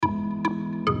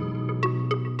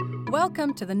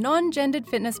Welcome to the Non-Gendered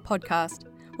Fitness Podcast,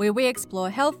 where we explore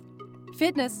health,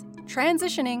 fitness,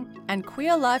 transitioning, and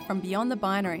queer life from beyond the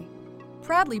binary.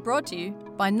 Proudly brought to you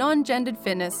by Non-Gendered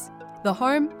Fitness, the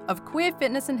home of queer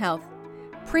fitness and health,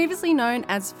 previously known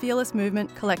as Fearless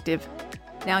Movement Collective.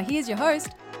 Now here's your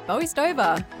host, Bowie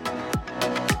Stover.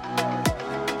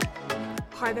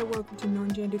 Hi there, welcome to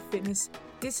Non-Gendered Fitness.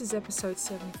 This is episode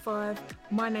 75.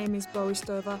 My name is Bowie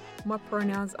Stover. My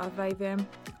pronouns are they, them.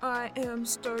 I am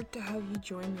stoked to have you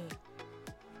join me.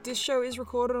 This show is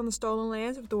recorded on the stolen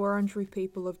lands of the Wurundjeri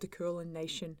people of the Kulin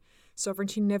Nation.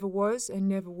 Sovereignty never was and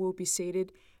never will be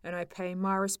ceded, and I pay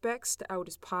my respects to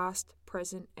elders past,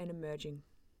 present, and emerging.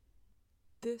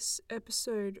 This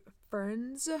episode,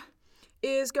 friends,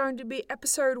 is going to be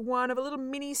episode 1 of a little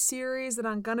mini-series that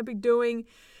I'm going to be doing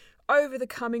over the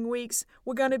coming weeks.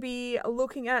 We're going to be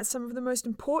looking at some of the most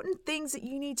important things that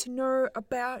you need to know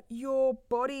about your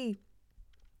body,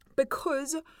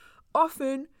 because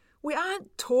often we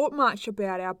aren't taught much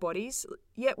about our bodies,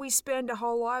 yet we spend our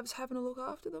whole lives having to look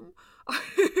after them.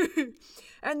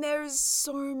 And there is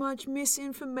so much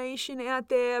misinformation out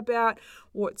there about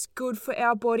what's good for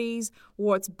our bodies,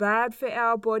 what's bad for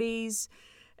our bodies,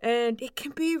 and it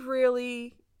can be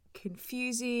really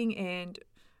confusing and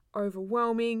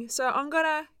overwhelming. So I'm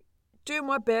gonna do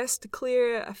my best to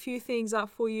clear a few things up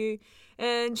for you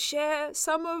and share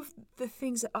some of the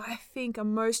things that I think are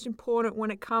most important when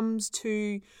it comes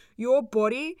to your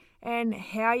body and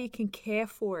how you can care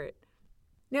for it.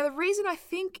 Now, the reason I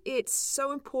think it's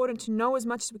so important to know as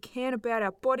much as we can about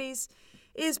our bodies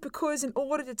is because in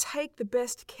order to take the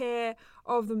best care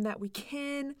of them that we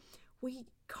can, we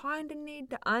kind of need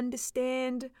to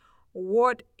understand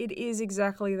what it is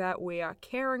exactly that we are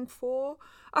caring for.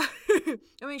 I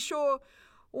mean, sure,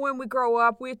 when we grow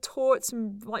up, we're taught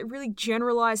some really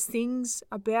generalized things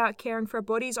about caring for our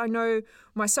bodies. I know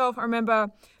myself, I remember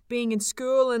being in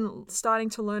school and starting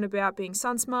to learn about being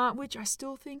sun smart, which I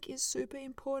still think is super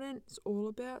important. It's all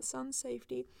about sun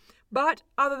safety. But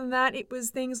other than that, it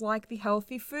was things like the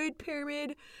healthy food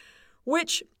pyramid,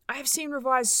 which I've seen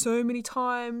revised so many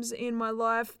times in my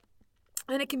life.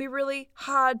 And it can be really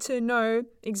hard to know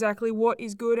exactly what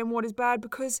is good and what is bad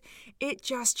because it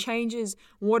just changes.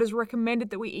 What is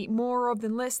recommended that we eat more of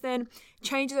than less than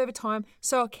changes over time.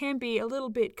 So it can be a little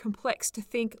bit complex to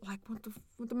think,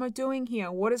 what am I doing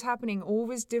here? What is happening? All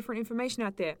this different information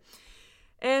out there.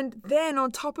 And then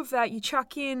on top of that, you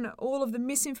chuck in all of the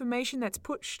misinformation that's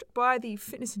pushed by the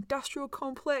fitness industrial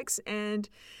complex, and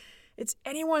it's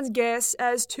anyone's guess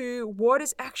as to what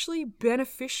is actually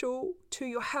beneficial to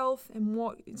your health and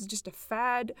what is just a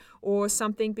fad or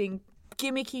something being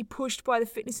gimmicky pushed by the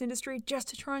fitness industry just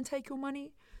to try and take your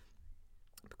money,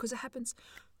 because it happens.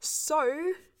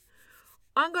 So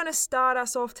I'm going to start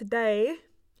us off today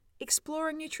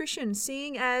exploring nutrition,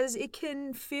 seeing as it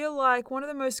can feel like one of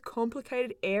the most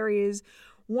complicated areas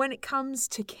when it comes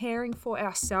to caring for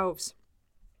ourselves.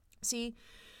 See,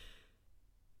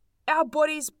 our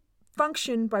bodies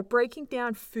function by breaking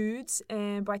down foods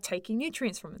and by taking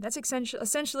nutrients from them. That's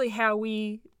essentially how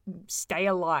we stay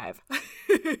alive.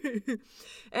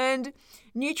 And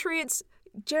nutrients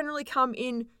generally come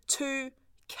in 2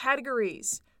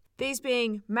 categories. These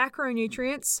being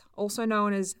macronutrients, also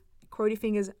known as quotey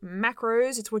fingers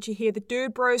macros. It's what you hear the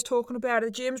dude bros talking about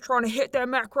at the gyms, trying to hit their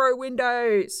macro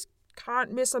windows.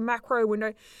 Can't miss a macro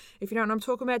window. If you don't know what I'm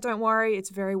talking about, don't worry. It's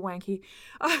very wanky.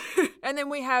 And then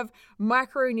we have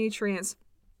micronutrients.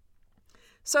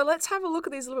 So let's have a look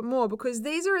at these a little bit more, because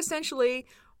these are essentially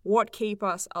what keep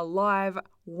us alive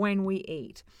when we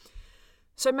eat.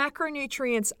 So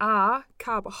macronutrients are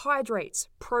carbohydrates,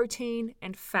 protein,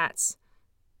 and fats.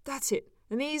 That's it.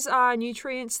 And these are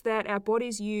nutrients that our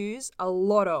bodies use a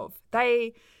lot of.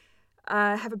 They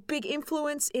have a big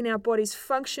influence in our body's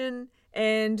function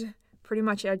and pretty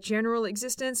much our general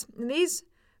existence. And these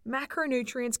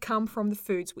macronutrients come from the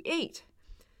foods we eat.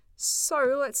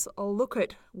 So let's look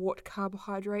at what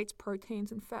carbohydrates,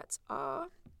 proteins, and fats are.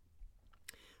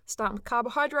 Starting with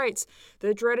carbohydrates,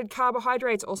 the dreaded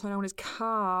carbohydrates, also known as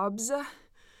carbs.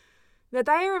 Now,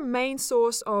 they are a main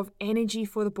source of energy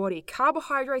for the body.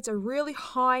 Carbohydrates are really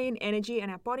high in energy, and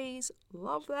our bodies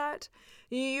love that.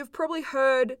 You've probably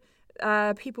heard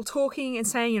people talking and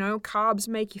saying, carbs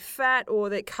make you fat, or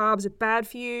that carbs are bad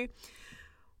for you.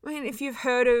 I mean, if you've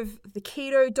heard of the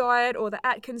keto diet or the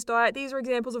Atkins diet, these are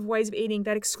examples of ways of eating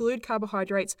that exclude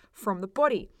carbohydrates from the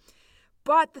body.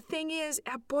 But the thing is,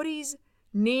 our bodies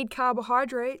need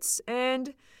carbohydrates,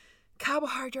 and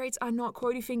carbohydrates are not,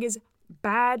 quotey fingers,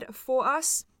 bad for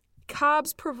us.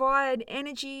 Carbs provide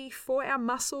energy for our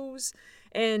muscles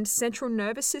and central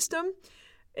nervous system,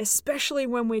 especially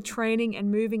when we're training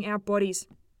and moving our bodies.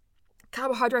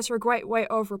 Carbohydrates are a great way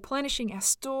of replenishing our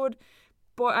stored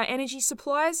our energy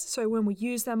supplies. So when we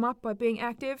use them up by being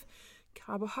active,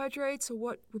 carbohydrates are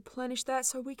what replenish that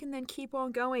so we can then keep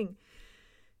on going.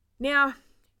 Now,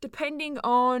 depending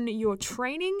on your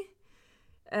training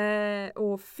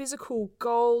or physical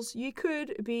goals, you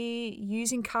could be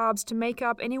using carbs to make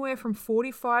up anywhere from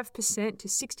 45% to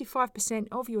 65%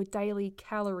 of your daily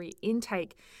calorie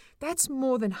intake. That's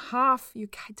more than half your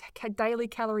daily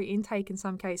calorie intake in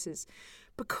some cases,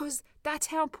 because that's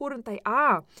how important they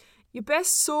are. Your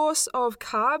best source of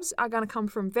carbs are going to come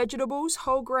from vegetables,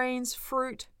 whole grains,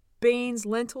 fruit, beans,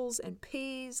 lentils, and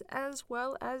peas, as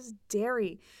well as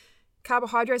dairy.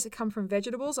 Carbohydrates that come from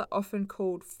vegetables are often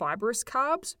called fibrous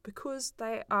carbs because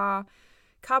they are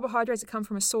carbohydrates that come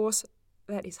from a source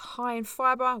that is high in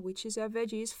fiber, which is our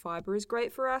veggies. Fiber is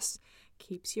great for us,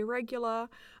 keeps you regular,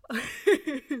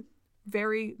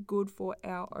 very good for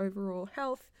our overall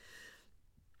health.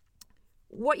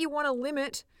 What you want to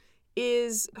limit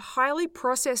is highly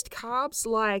processed carbs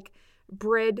like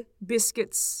bread,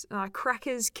 biscuits,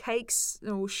 crackers, cakes,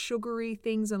 or sugary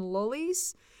things and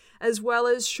lollies, as well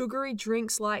as sugary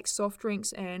drinks like soft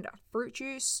drinks and fruit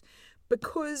juice,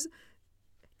 because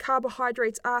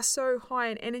carbohydrates are so high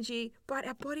in energy, but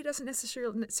our body doesn't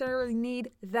necessarily need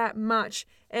that much.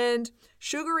 And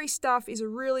sugary stuff is a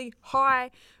really high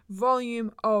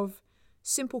volume of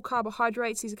simple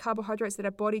carbohydrates. These are carbohydrates that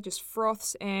our body just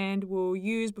froths and will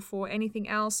use before anything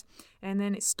else, and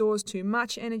then it stores too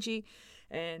much energy,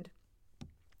 and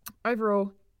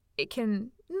overall it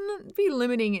can be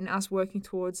limiting in us working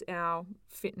towards our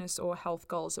fitness or health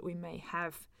goals that we may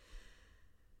have.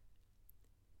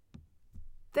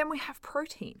 Then we have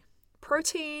protein.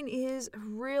 Protein is a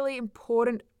really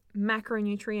important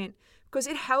macronutrient because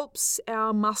it helps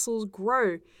our muscles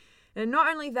grow. And not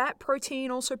only that, protein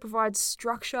also provides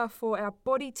structure for our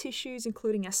body tissues,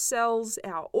 including our cells,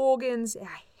 our organs,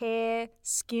 our hair,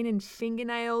 skin and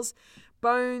fingernails,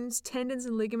 bones, tendons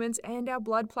and ligaments, and our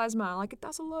blood plasma. Like, it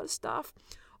does a lot of stuff.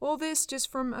 All this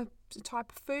just from a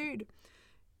type of food.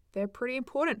 They're pretty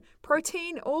important.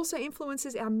 Protein also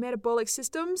influences our metabolic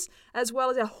systems as well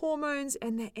as our hormones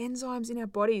and the enzymes in our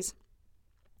bodies.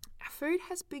 Our food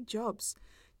has big jobs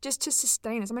just to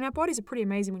sustain us. I mean, our bodies are pretty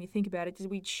amazing when you think about it.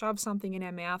 We shove something in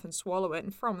our mouth and swallow it,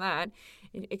 and from that,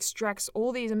 it extracts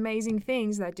all these amazing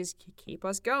things that just keep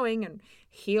us going and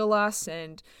heal us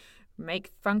and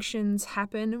make functions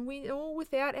happen, and we all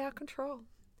without our control.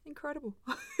 Incredible.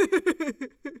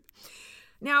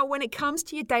 Now, when it comes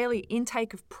to your daily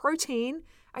intake of protein,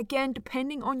 again,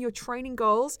 depending on your training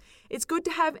goals, it's good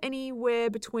to have anywhere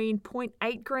between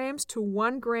 0.8 grams to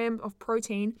 1 gram of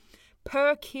protein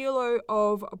per kilo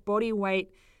of body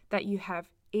weight that you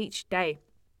have each day.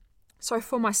 So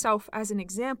for myself, as an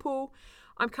example,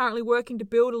 I'm currently working to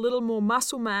build a little more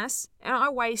muscle mass, and I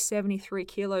weigh 73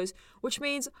 kilos, which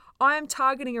means I am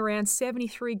targeting around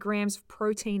 73 grams of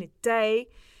protein a day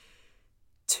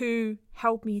to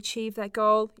help me achieve that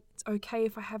goal. It's okay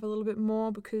if I have a little bit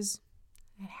more because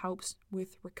it helps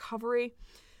with recovery.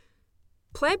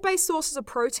 Plant-based sources of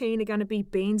protein are going to be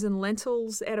beans and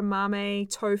lentils, edamame,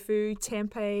 tofu,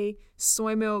 tempeh,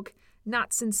 soy milk,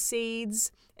 nuts and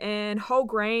seeds, and whole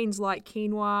grains like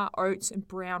quinoa, oats, and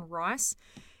brown rice.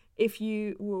 If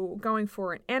you were going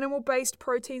for an animal-based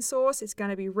protein source, it's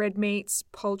going to be red meats,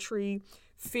 poultry,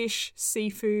 fish,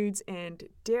 seafoods, and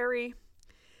dairy.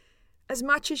 As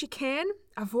much as you can,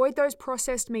 avoid those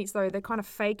processed meats though. They're kind of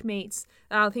fake meats.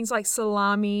 Things like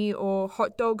salami or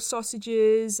hot dog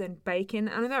sausages and bacon.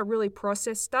 I know that really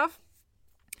processed stuff.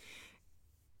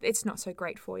 It's not so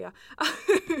great for you.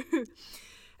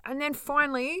 And then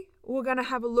finally, we're going to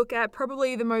have a look at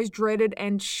probably the most dreaded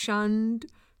and shunned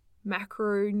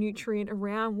macronutrient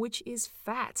around, which is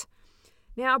fat.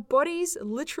 Now, our bodies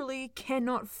literally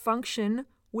cannot function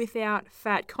without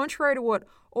fat. Contrary to what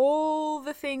all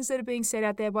the things that are being said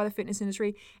out there by the fitness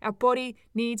industry, our body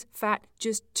needs fat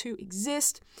just to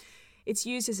exist. It's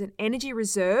used as an energy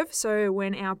reserve, so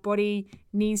when our body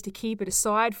needs to keep it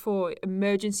aside for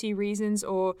emergency reasons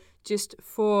or just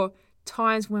for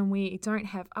times when we don't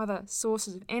have other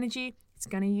sources of energy, it's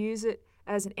going to use it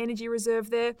as an energy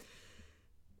reserve there.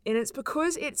 And it's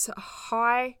because it's a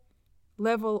high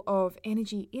level of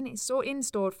energy in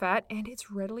stored fat, and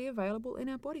it's readily available in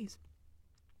our bodies.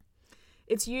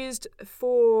 It's used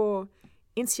for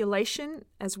insulation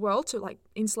as well, to like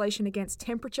insulation against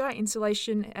temperature,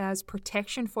 insulation as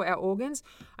protection for our organs.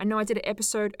 I know I did an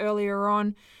episode earlier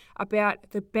on about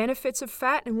the benefits of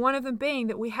fat, and one of them being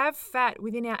that we have fat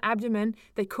within our abdomen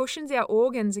that cushions our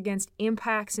organs against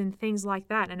impacts and things like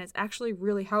that, and it's actually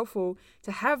really helpful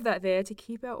to have that there to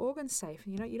keep our organs safe.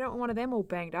 You don't want one of them all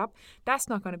banged up. That's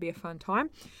not going to be a fun time.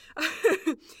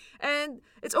 And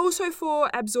it's also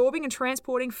for absorbing and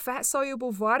transporting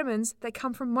fat-soluble vitamins that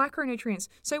come from micronutrients.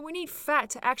 So we need fat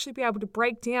to actually be able to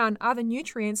break down other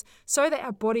nutrients so that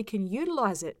our body can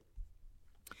utilize it.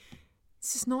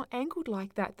 It's just not angled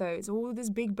like that, though. It's all this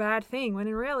big bad thing, when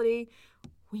in reality,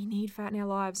 we need fat in our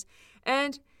lives.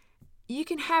 And you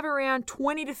can have around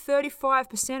 20 to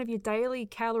 35% of your daily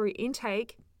calorie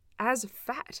intake as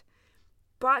fat.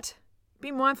 But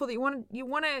be mindful that you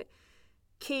want to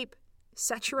keep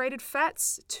saturated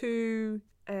fats to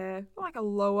like a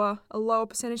lower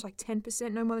percentage, like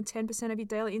 10%, no more than 10% of your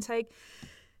daily intake.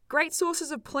 Great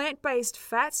sources of plant-based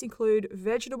fats include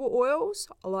vegetable oils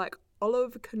like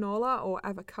olive, canola, or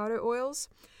avocado oils.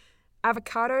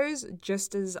 Avocados,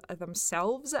 just as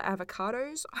themselves,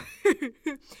 avocados.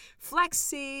 Flax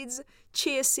seeds,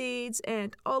 chia seeds,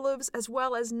 and olives, as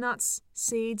well as nuts,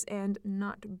 seeds, and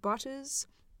nut butters.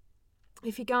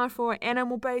 If you're going for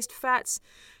animal-based fats,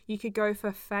 you could go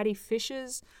for fatty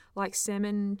fishes like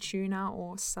salmon, tuna,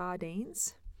 or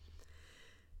sardines.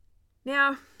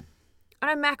 Now,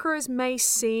 I know macros may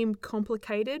seem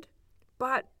complicated,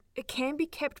 but it can be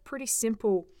kept pretty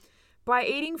simple. By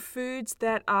eating foods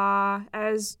that are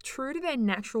as true to their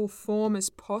natural form as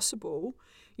possible,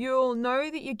 you'll know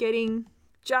that you're getting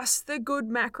just the good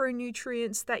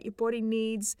macronutrients that your body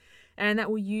needs and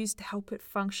that will use to help it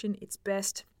function its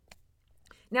best.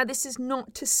 Now, this is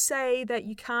not to say that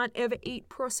you can't ever eat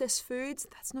processed foods.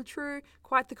 That's not true.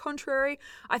 Quite the contrary.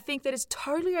 I think that it's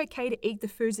totally okay to eat the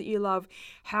foods that you love,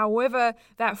 however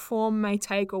that form may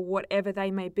take or whatever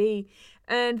they may be.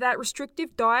 And that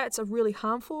restrictive diets are really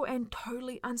harmful and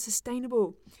totally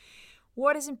unsustainable.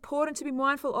 What is important to be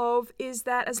mindful of is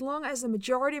that as long as the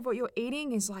majority of what you're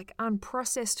eating is like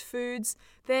unprocessed foods,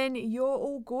 then you're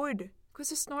all good. Because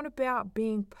it's not about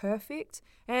being perfect,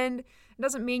 and it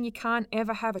doesn't mean you can't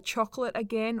ever have a chocolate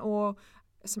again or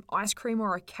some ice cream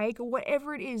or a cake or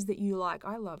whatever it is that you like.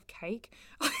 I love cake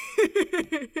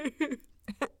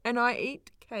and I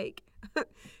eat cake.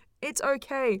 It's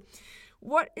okay.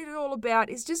 What it's all about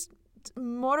is just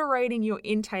moderating your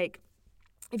intake.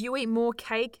 If you eat more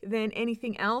cake than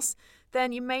anything else,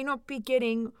 then you may not be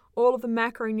getting all of the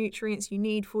macronutrients you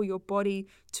need for your body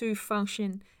to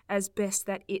function as best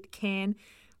that it can,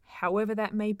 however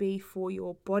that may be for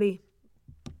your body.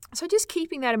 So just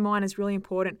keeping that in mind is really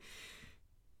important.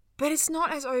 But it's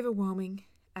not as overwhelming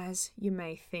as you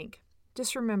may think.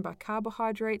 Just remember,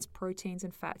 carbohydrates, proteins,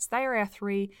 and fats. They are our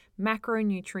 3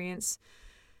 macronutrients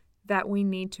that we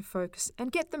need to focus and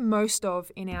get the most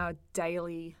of in our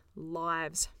daily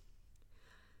lives.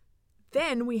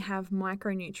 Then we have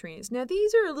micronutrients. Now,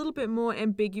 these are a little bit more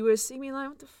ambiguous. You mean, like,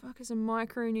 what the fuck is a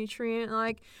micronutrient?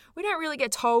 Like, we don't really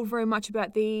get told very much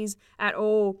about these at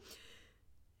all.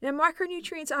 Now,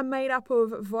 micronutrients are made up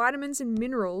of vitamins and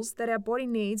minerals that our body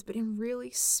needs, but in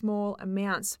really small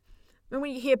amounts. And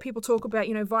when you hear people talk about,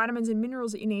 vitamins and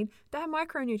minerals that you need, they're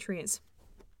micronutrients,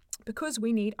 because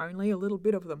we need only a little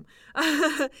bit of them.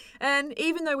 And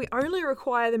even though we only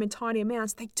require them in tiny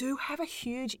amounts, they do have a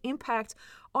huge impact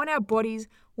on our bodies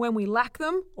when we lack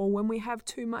them or when we have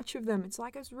too much of them. It's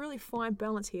like a really fine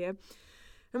balance here.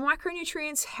 And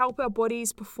micronutrients help our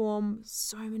bodies perform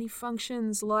so many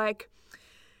functions like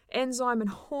enzyme and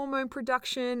hormone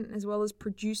production, as well as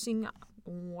producing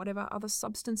whatever other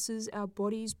substances our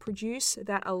bodies produce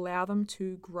that allow them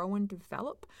to grow and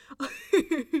develop.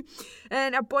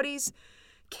 And our bodies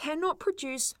cannot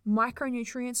produce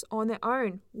micronutrients on their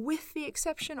own, with the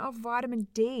exception of vitamin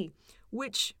D,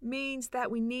 which means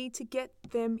that we need to get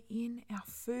them in our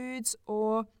foods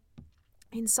or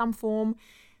in some form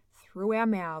through our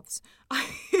mouths.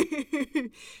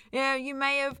 Now, you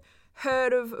may have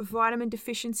heard of vitamin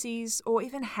deficiencies or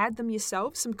even had them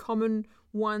yourself. Some common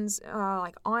ones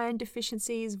like iron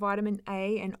deficiencies, vitamin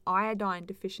A, and iodine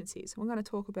deficiencies. We're going to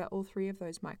talk about all 3 of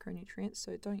those micronutrients,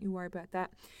 so don't you worry about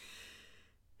that.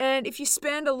 And if you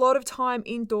spend a lot of time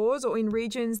indoors or in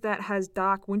regions that has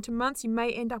dark winter months, you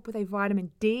may end up with a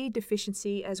vitamin D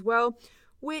deficiency as well,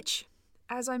 which,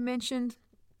 as I mentioned,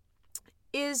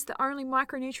 is the only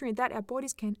micronutrient that our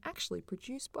bodies can actually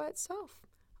produce by itself.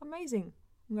 Amazing.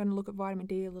 I'm going to look at vitamin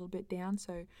D a little bit down,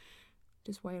 so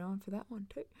just wait on for that one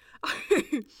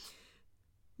too.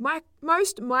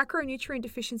 Most micronutrient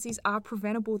deficiencies are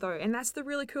preventable though, and that's the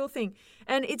really cool thing.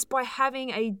 And it's by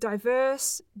having a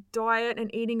diverse diet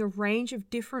and eating a range of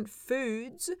different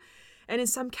foods, and in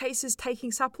some cases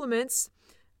taking supplements,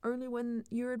 only when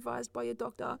you're advised by your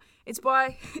doctor. It's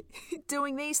by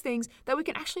doing these things that we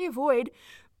can actually avoid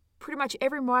pretty much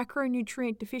every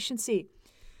micronutrient deficiency.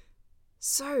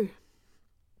 So,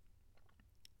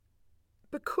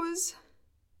 because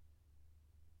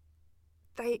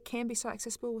they can be so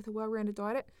accessible with a well-rounded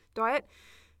diet,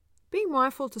 being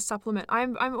mindful to supplement.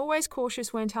 I'm always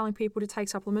cautious when telling people to take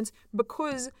supplements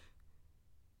because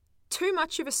too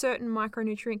much of a certain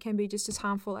micronutrient can be just as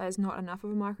harmful as not enough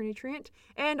of a micronutrient.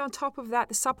 And on top of that,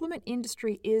 the supplement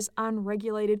industry is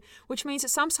unregulated, which means that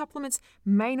some supplements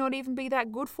may not even be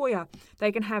that good for you.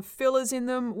 They can have fillers in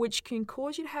them, which can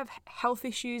cause you to have health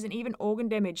issues and even organ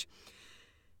damage.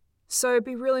 So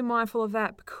be really mindful of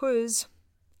that because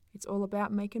it's all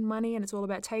about making money, and it's all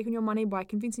about taking your money by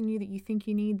convincing you that you think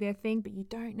you need their thing, but you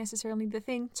don't necessarily need the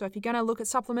thing. So if you're going to look at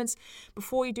supplements,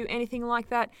 before you do anything like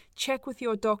that, check with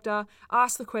your doctor,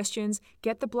 ask the questions,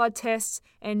 get the blood tests,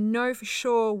 and know for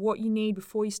sure what you need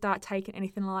before you start taking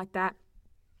anything like that.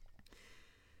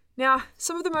 Now,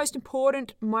 some of the most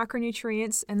important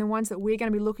micronutrients and the ones that we're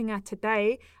going to be looking at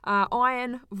today are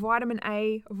iron, vitamin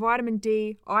A, vitamin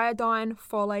D, iodine,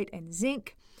 folate, and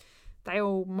zinc. They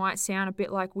all might sound a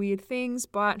bit like weird things,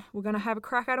 but we're going to have a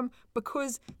crack at them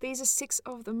because these are 6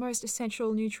 of the most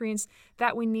essential nutrients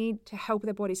that we need to help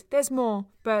their bodies. There's more,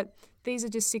 but these are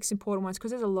just 6 important ones because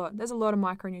there's a lot. There's a lot of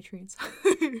micronutrients.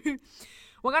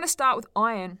 We're going to start with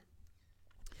iron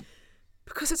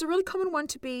because it's a really common one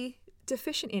to be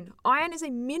deficient in. Iron is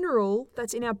a mineral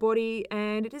that's in our body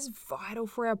and it is vital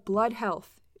for our blood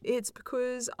health. It's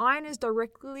because iron is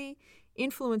directly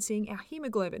influencing our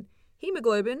hemoglobin.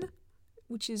 Hemoglobin,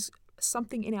 which is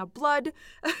something in our blood.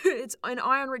 It's an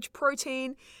iron-rich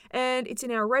protein, and it's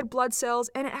in our red blood cells,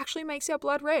 and it actually makes our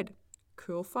blood red.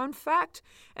 Cool fun fact.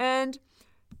 And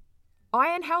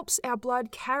iron helps our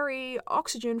blood carry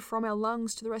oxygen from our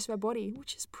lungs to the rest of our body,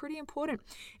 which is pretty important.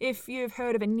 If you've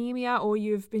heard of anemia or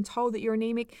you've been told that you're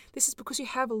anemic, this is because you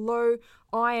have low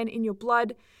iron in your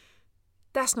blood.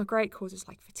 That's not great, causes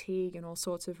like fatigue and all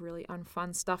sorts of really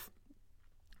unfun stuff.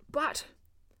 But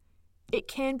it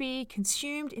can be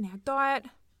consumed in our diet.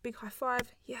 Big high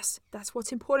five. Yes, that's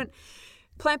what's important.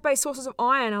 Plant-based sources of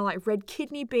iron are like red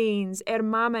kidney beans,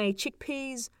 edamame,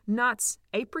 chickpeas, nuts,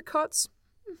 apricots.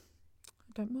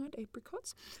 I don't mind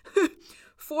apricots.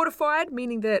 Fortified,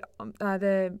 meaning that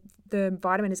the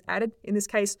vitamin is added. In this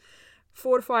case,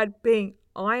 fortified being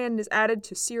iron is added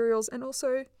to cereals, and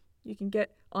also you can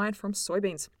get iron from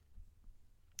soybeans.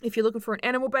 If you're looking for an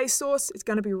animal-based source, it's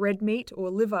going to be red meat or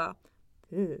liver.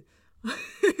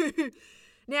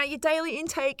 Now, your daily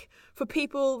intake for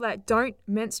people that don't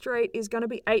menstruate is going to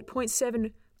be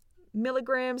 8.7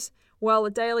 milligrams, while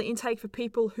the daily intake for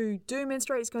people who do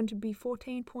menstruate is going to be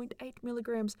 14.8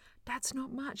 milligrams. That's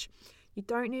not much. You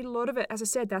don't need a lot of it. As I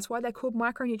said, that's why they're called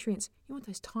micronutrients. You want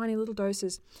those tiny little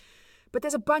doses. But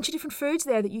there's a bunch of different foods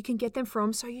there that you can get them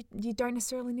from, so you don't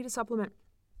necessarily need a supplement.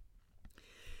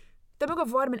 Then we've got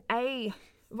vitamin A.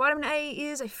 Vitamin A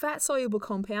is a fat-soluble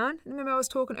compound. Remember I was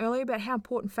talking earlier about how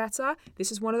important fats are?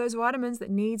 This is one of those vitamins that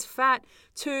needs fat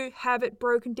to have it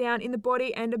broken down in the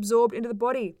body and absorbed into the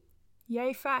body.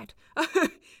 Yay, fat.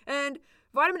 And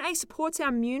vitamin A supports our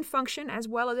immune function as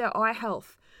well as our eye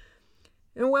health.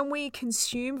 And when we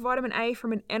consume vitamin A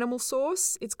from an animal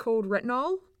source, it's called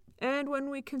retinol. And when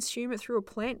we consume it through a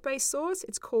plant-based source,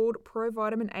 it's called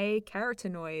provitamin A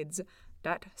carotenoids.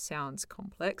 That sounds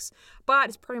complex, but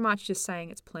it's pretty much just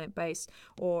saying it's plant-based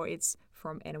or it's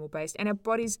from animal-based. And our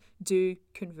bodies do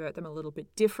convert them a little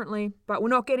bit differently, but we're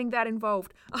not getting that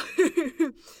involved.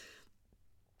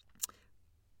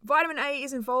 Vitamin A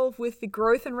is involved with the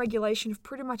growth and regulation of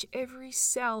pretty much every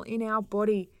cell in our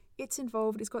body. It's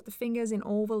involved. It's got the fingers in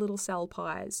all the little cell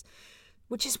pies,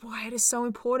 which is why it is so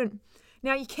important.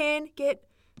 Now, you can get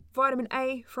vitamin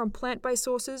A from plant-based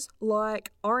sources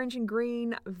like orange and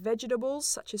green vegetables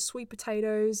such as sweet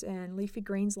potatoes and leafy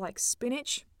greens like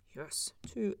spinach. Yes,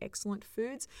 2 excellent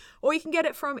foods. Or you can get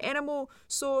it from animal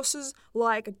sources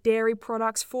like dairy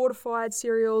products, fortified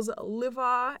cereals,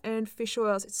 liver, and fish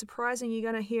oils. It's surprising you're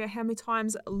going to hear how many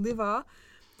times liver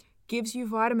gives you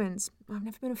vitamins. I've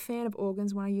never been a fan of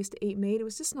organs when I used to eat meat. It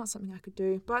was just not something I could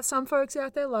do. But some folks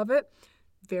out there love it.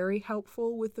 Very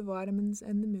helpful with the vitamins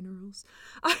and the minerals.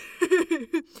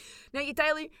 Now, your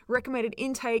daily recommended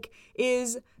intake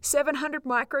is 700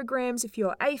 micrograms if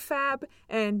you're AFAB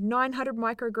and 900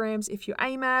 micrograms if you're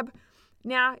AMAB.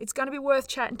 Now, it's going to be worth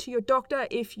chatting to your doctor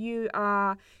if you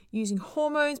are using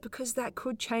hormones because that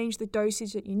could change the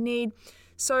dosage that you need.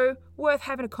 So, worth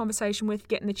having a conversation with,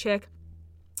 getting the check,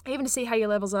 even to see how your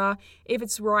levels are, if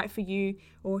it's right for you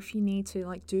or if you need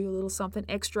to do a little something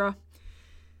extra.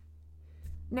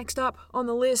 Next up on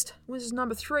the list was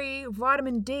number 3,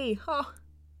 vitamin D. Oh,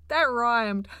 that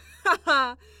rhymed.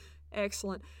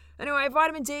 Excellent. Anyway,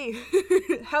 vitamin D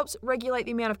helps regulate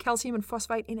the amount of calcium and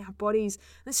phosphate in our bodies.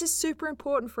 This is super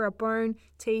important for our bone,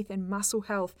 teeth, and muscle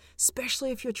health,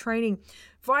 especially if you're training.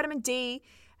 Vitamin D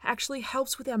actually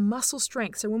helps with our muscle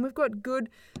strength. So when we've got good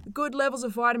levels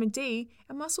of vitamin D,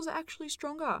 our muscles are actually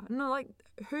stronger. And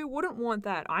who wouldn't want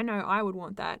that? I know I would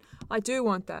want that. I do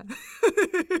want that.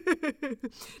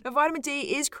 Now, vitamin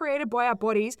D is created by our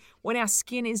bodies when our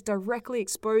skin is directly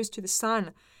exposed to the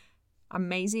sun.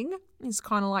 Amazing. It's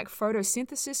kind of like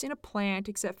photosynthesis in a plant,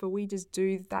 except for we just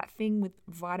do that thing with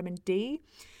vitamin D.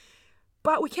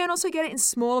 But we can also get it in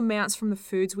small amounts from the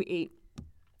foods we eat.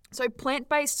 So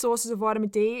plant-based sources of vitamin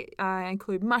D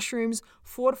include mushrooms,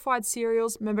 fortified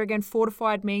cereals. Remember again,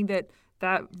 fortified meaning that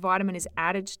vitamin is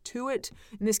added to it.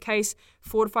 In this case,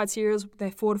 fortified cereals,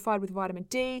 they're fortified with vitamin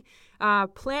D.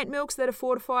 Plant milks that are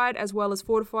fortified, as well as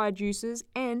fortified juices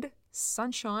and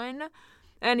sunshine.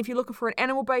 And if you're looking for an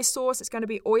animal-based source, it's going to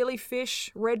be oily fish,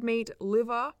 red meat,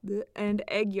 liver, and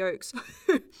egg yolks.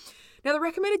 Now, the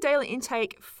recommended daily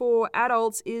intake for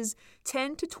adults is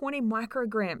 10 to 20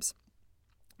 micrograms.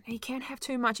 Now, you can't have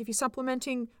too much. If you're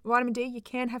supplementing vitamin D, you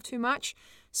can have too much.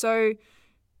 So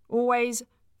always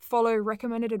follow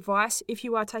recommended advice. If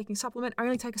you are taking a supplement,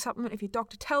 only take a supplement if your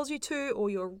doctor tells you to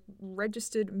or your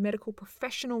registered medical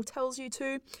professional tells you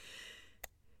to.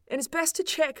 And it's best to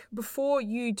check before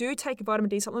you do take a vitamin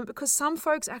D supplement, because some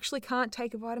folks actually can't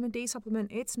take a vitamin D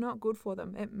supplement. It's not good for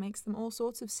them. It makes them all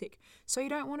sorts of sick. So you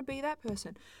don't want to be that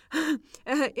person.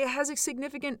 It has a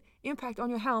significant impact on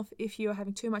your health if you're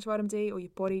having too much vitamin D or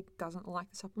your body doesn't like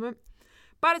the supplement.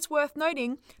 But it's worth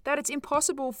noting that it's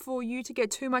impossible for you to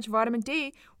get too much vitamin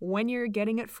D when you're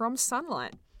getting it from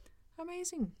sunlight.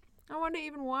 Amazing. I wonder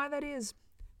even why that is.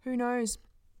 Who knows?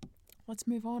 Let's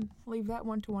move on. Leave that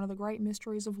one to one of the great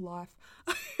mysteries of life.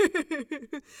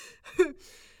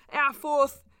 Our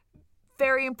fourth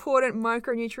very important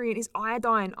micronutrient is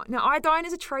iodine. Now, iodine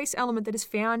is a trace element that is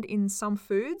found in some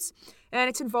foods, and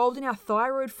it's involved in our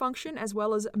thyroid function as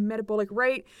well as metabolic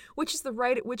rate, which is the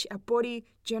rate at which our body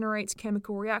generates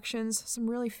chemical reactions. Some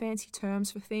really fancy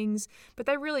terms for things, but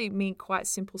they really mean quite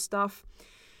simple stuff.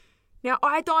 Now,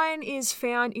 iodine is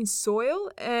found in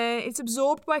soil, and it's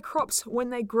absorbed by crops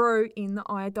when they grow in the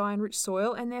iodine-rich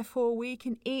soil, and therefore we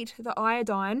can eat the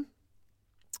iodine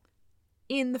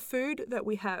in the food that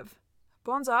we have.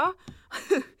 Bonza,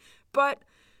 but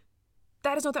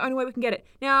that is not the only way we can get it.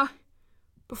 Now,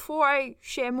 before I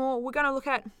share more, we're going to look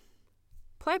at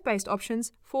plant-based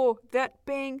options for that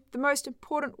being the most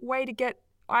important way to get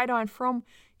iodine from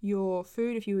your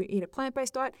food if you eat a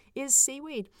plant-based diet is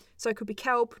seaweed. So it could be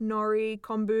kelp, nori,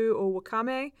 kombu, or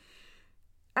wakame,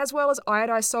 as well as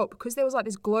iodized salt, because there was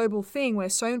this global thing where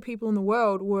so many people in the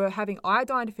world were having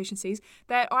iodine deficiencies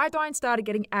that iodine started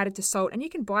getting added to salt, and you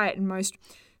can buy it in most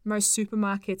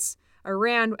supermarkets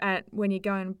around. When you're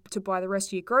going to buy the rest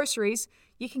of your groceries,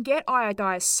 you can get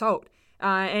iodized salt.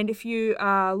 And if you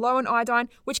are low in iodine,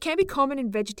 which can be common in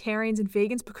vegetarians and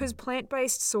vegans, because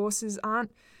plant-based sources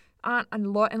aren't a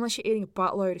lot unless you're eating a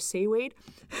buttload of seaweed.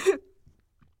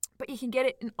 But you can get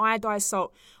it in iodized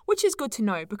salt, which is good to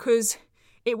know because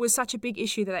it was such a big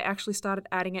issue that they actually started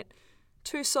adding it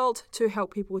to salt to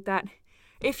help people with that.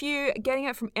 If you're getting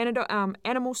it from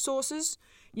animal sources,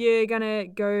 you're going to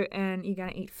go and you're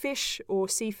going to eat fish or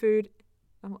seafood,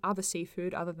 other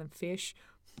seafood other than fish,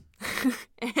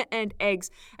 and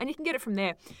eggs, and you can get it from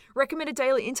there. Recommended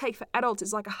daily intake for adults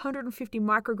is 150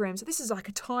 micrograms. So this is a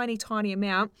tiny, tiny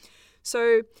amount.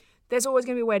 So there's always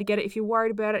going to be a way to get it. If you're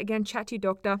worried about it, again, chat to your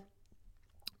doctor,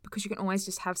 because you can always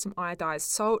just have some iodized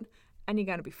salt and you're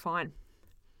going to be fine.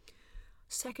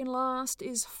 Second last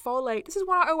is folate. This is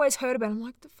one I always heard about. I'm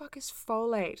like, the fuck is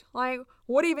folate?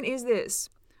 What even is this?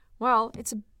 Well,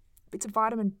 it's a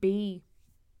vitamin B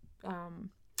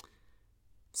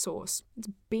source. It's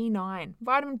B9.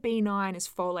 Vitamin B9 is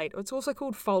folate. It's also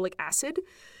called folic acid.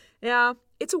 Now,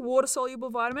 it's a water-soluble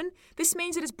vitamin. This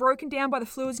means it is broken down by the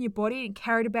fluids in your body and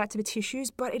carried about to the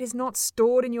tissues, but it is not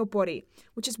stored in your body,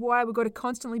 which is why we've got to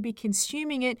constantly be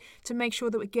consuming it to make sure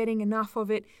that we're getting enough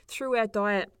of it through our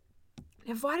diet.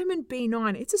 Now, vitamin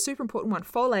B9, it's a super important one.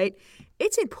 Folate,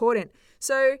 it's important.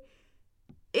 So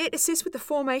it assists with the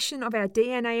formation of our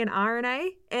DNA and RNA,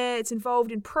 and it's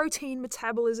involved in protein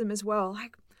metabolism as well.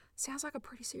 Sounds like a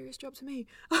pretty serious job to me.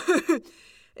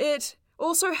 It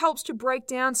also helps to break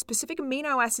down specific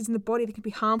amino acids in the body that can be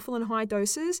harmful in high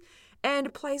doses, and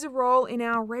it plays a role in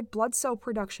our red blood cell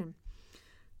production.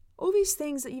 All these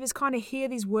things that you just kind of hear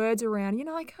these words around,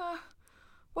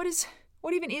 what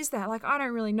even is that? I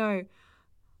don't really know.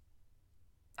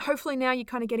 hopefully now you're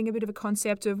kind of getting a bit of a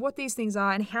concept of what these things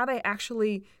are and how they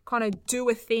actually kind of do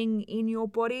a thing in your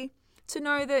body, to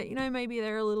know that, maybe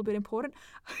they're a little bit important.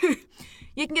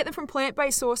 You can get them from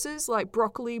plant-based sources like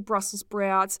broccoli, Brussels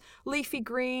sprouts, leafy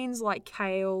greens like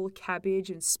kale, cabbage,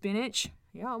 and spinach.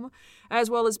 Yum. As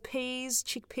well as peas,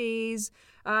 chickpeas,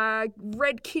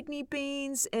 red kidney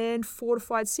beans, and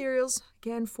fortified cereals.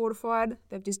 Again, fortified.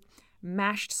 They've just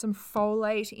mashed some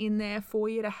folate in there for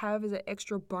you to have as an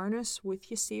extra bonus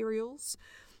with your cereals.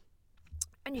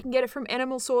 And you can get it from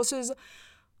animal sources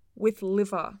with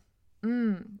liver.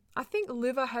 I think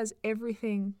liver has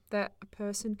everything that a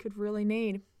person could really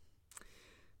need.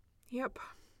 Yep.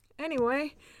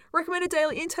 Anyway, recommended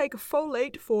daily intake of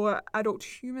folate for adult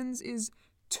humans is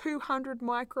 200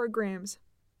 micrograms.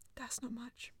 That's not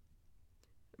much.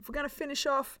 If we're going to finish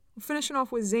off, we're finishing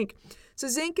off with zinc. So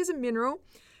zinc is a mineral.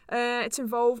 It's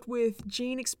involved with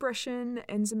gene expression,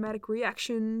 enzymatic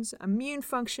reactions, immune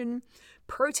function,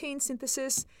 protein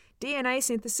synthesis, DNA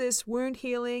synthesis, wound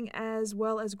healing, as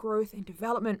well as growth and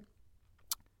development.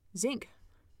 Zinc,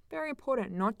 very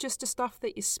important, not just the stuff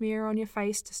that you smear on your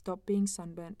face to stop being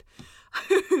sunburnt.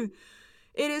 It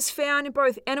is found in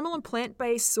both animal and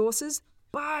plant-based sources,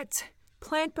 but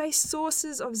plant-based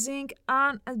sources of zinc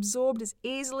aren't absorbed as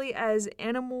easily as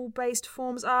animal-based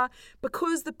forms are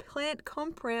because the plant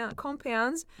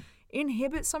compounds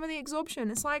inhibit some of the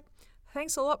absorption. It's like,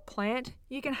 thanks a lot, plant.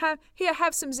 You can have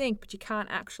some zinc, but you can't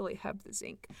actually have the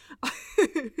zinc.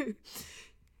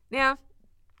 Now,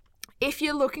 if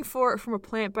you're looking for it from a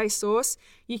plant-based source,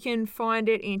 you can find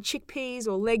it in chickpeas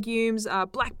or legumes,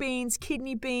 black beans,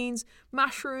 kidney beans,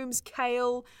 mushrooms,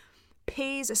 kale,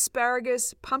 peas,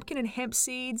 asparagus, pumpkin and hemp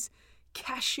seeds,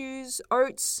 cashews,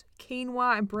 oats,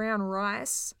 quinoa, and brown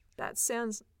rice. That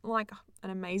sounds like an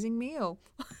amazing meal.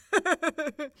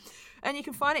 And you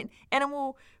can find it in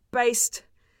animal-based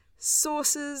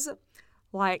sources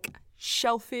like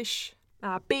shellfish,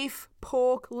 beef,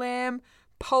 pork, lamb,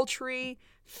 poultry,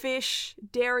 fish,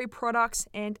 dairy products,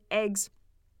 and eggs.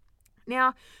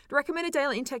 Now, the recommended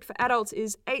daily intake for adults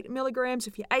is 8 milligrams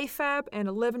if you're AFAB and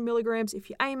 11 milligrams if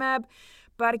you're AMAB.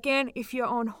 But again, if you're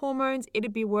on hormones,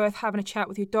 it'd be worth having a chat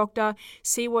with your doctor,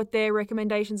 see what their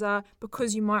recommendations are,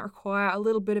 because you might require a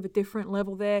little bit of a different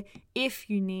level there if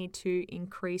you need to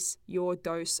increase your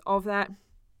dose of that.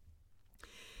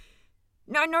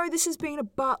 Now, I know this has been a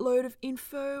buttload of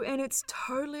info, and it's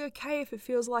totally okay if it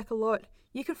feels like a lot.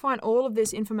 You can find all of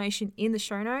this information in the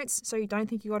show notes, so you don't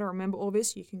think you got to remember all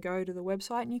this. You can go to the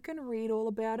website and you can read all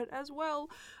about it as well.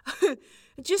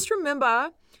 Just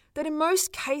remember that in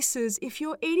most cases, if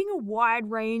you're eating a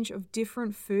wide range of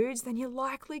different foods, then you're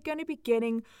likely going to be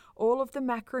getting all of the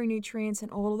macronutrients and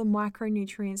all of the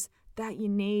micronutrients that you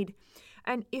need.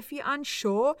 And if you're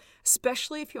unsure,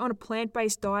 especially if you're on a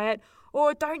plant-based diet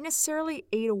or don't necessarily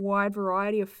eat a wide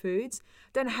variety of foods,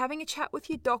 then having a chat with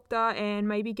your doctor and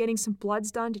maybe getting some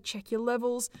bloods done to check your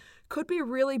levels could be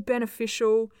really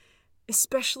beneficial,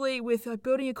 especially with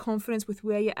building your confidence with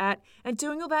where you're at and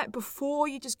doing all that before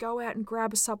you just go out and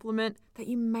grab a supplement that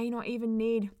you may not even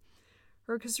need.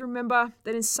 Because remember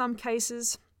that in some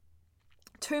cases,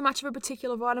 too much of a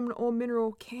particular vitamin or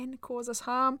mineral can cause us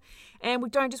harm, and we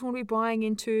don't just want to be buying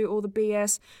into all the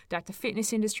BS that the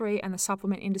fitness industry and the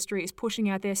supplement industry is pushing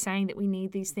out there saying that we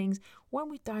need these things when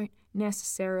we don't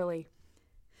necessarily.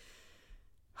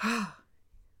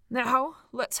 Now,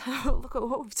 let's have a look at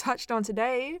what we've touched on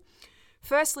today.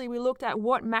 Firstly, we looked at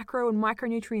what macro and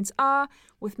micronutrients are,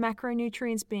 with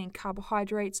macronutrients being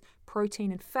carbohydrates,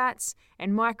 protein and fats,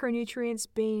 and micronutrients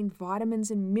being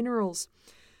vitamins and minerals.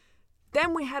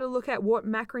 Then we had a look at what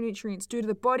macronutrients do to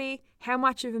the body, how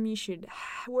much of them you should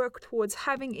work towards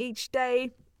having each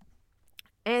day.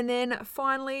 And then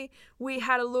finally, we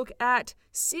had a look at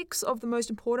 6 of the most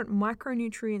important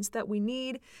micronutrients that we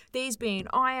need, these being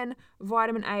iron,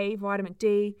 vitamin A, vitamin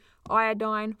D,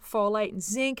 iodine, folate, and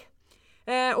zinc.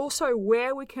 And also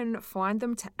where we can find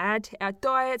them to add to our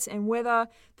diets and whether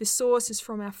the source is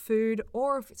from our food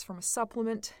or if it's from a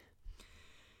supplement.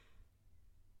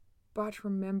 But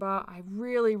remember, I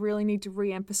really, really need to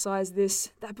re-emphasize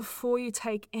this, that before you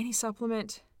take any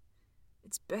supplement,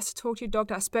 it's best to talk to your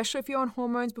doctor, especially if you're on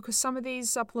hormones, because some of these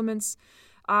supplements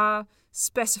are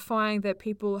specifying that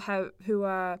people who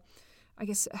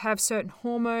have certain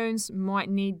hormones might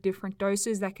need different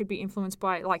doses. That could be influenced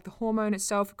by, like, the hormone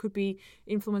itself. It could be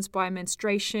influenced by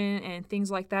menstruation and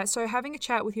things like that. So having a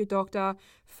chat with your doctor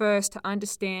first to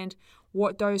understand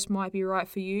what dose might be right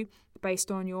for you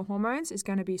based on your hormones is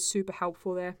going to be super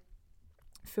helpful there.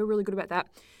 I feel really good about that.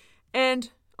 And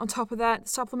on top of that, the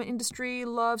supplement industry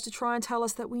loves to try and tell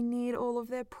us that we need all of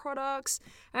their products,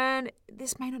 and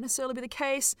this may not necessarily be the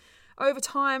case. over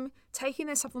time, taking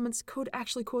their supplements could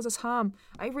actually cause us harm.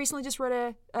 I recently just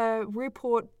read a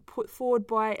report put forward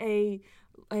by a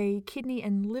kidney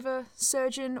and liver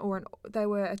surgeon, they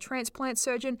were a transplant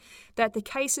surgeon, that the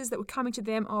cases that were coming to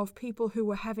them of people who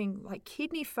were having like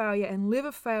kidney failure and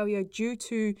liver failure due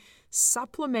to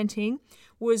supplementing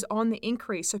was on the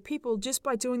increase. So people, just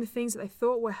by doing the things that they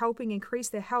thought were helping increase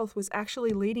their health, was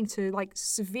actually leading to like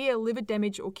severe liver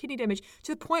damage or kidney damage,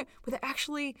 to the point where they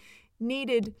actually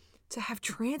needed to have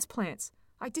transplants.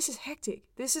 Like, this is hectic.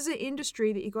 This is an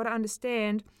industry that you got to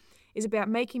understand is about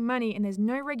making money, and there's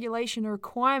no regulation or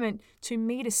requirement to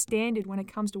meet a standard when it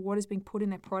comes to what is being put in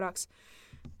their products.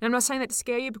 And I'm not saying that to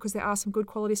scare you, because there are some good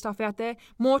quality stuff out there.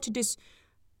 More to just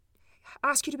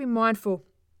ask you to be mindful.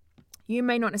 You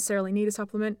may not necessarily need a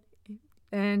supplement,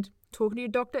 and talking to your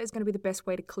doctor is going to be the best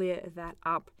way to clear that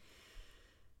up.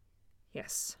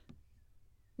 Yes.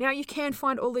 Now, you can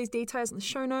find all these details in the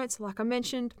show notes, like I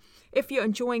mentioned. If you're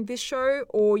enjoying this show,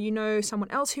 or you know someone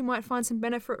else who might find some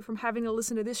benefit from having to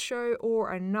listen to this show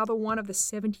or another one of the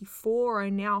 74 I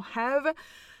now have,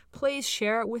 please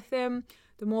share it with them.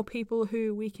 The more people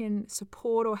who we can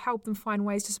support or help them find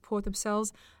ways to support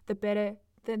themselves, the better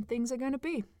then things are going to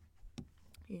be,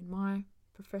 in my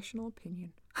professional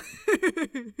opinion.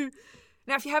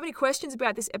 Now, if you have any questions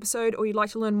about this episode, or you'd like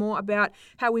to learn more about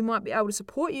how we might be able to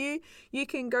support you, you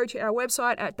can go to our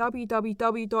website at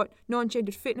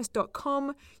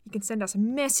www.nongenderedfitness.com. You can send us a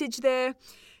message there.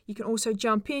 You can also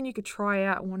jump in. You could try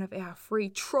out one of our free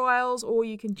trials, or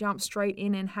you can jump straight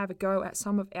in and have a go at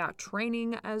some of our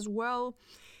training as well.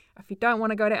 If you don't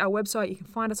want to go to our website, you can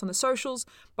find us on the socials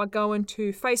by going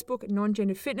to Facebook at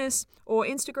Non-Gendered Fitness, or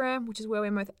Instagram, which is where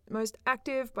we're most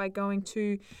active, by going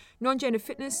to Non-Gendered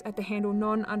Fitness at the handle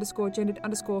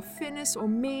non_gendered_fitness, or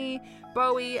me,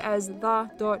 Bowie, as the.no.t.nb.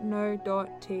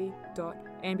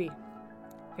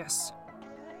 Yes.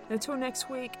 Until next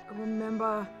week,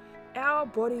 remember, our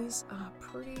bodies are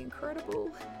pretty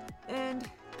incredible, and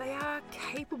they are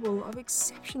capable of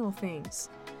exceptional things.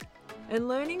 And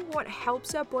learning what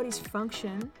helps our bodies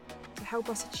function to help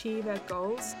us achieve our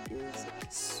goals is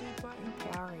super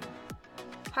empowering.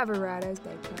 Have a rad as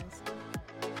day, pals.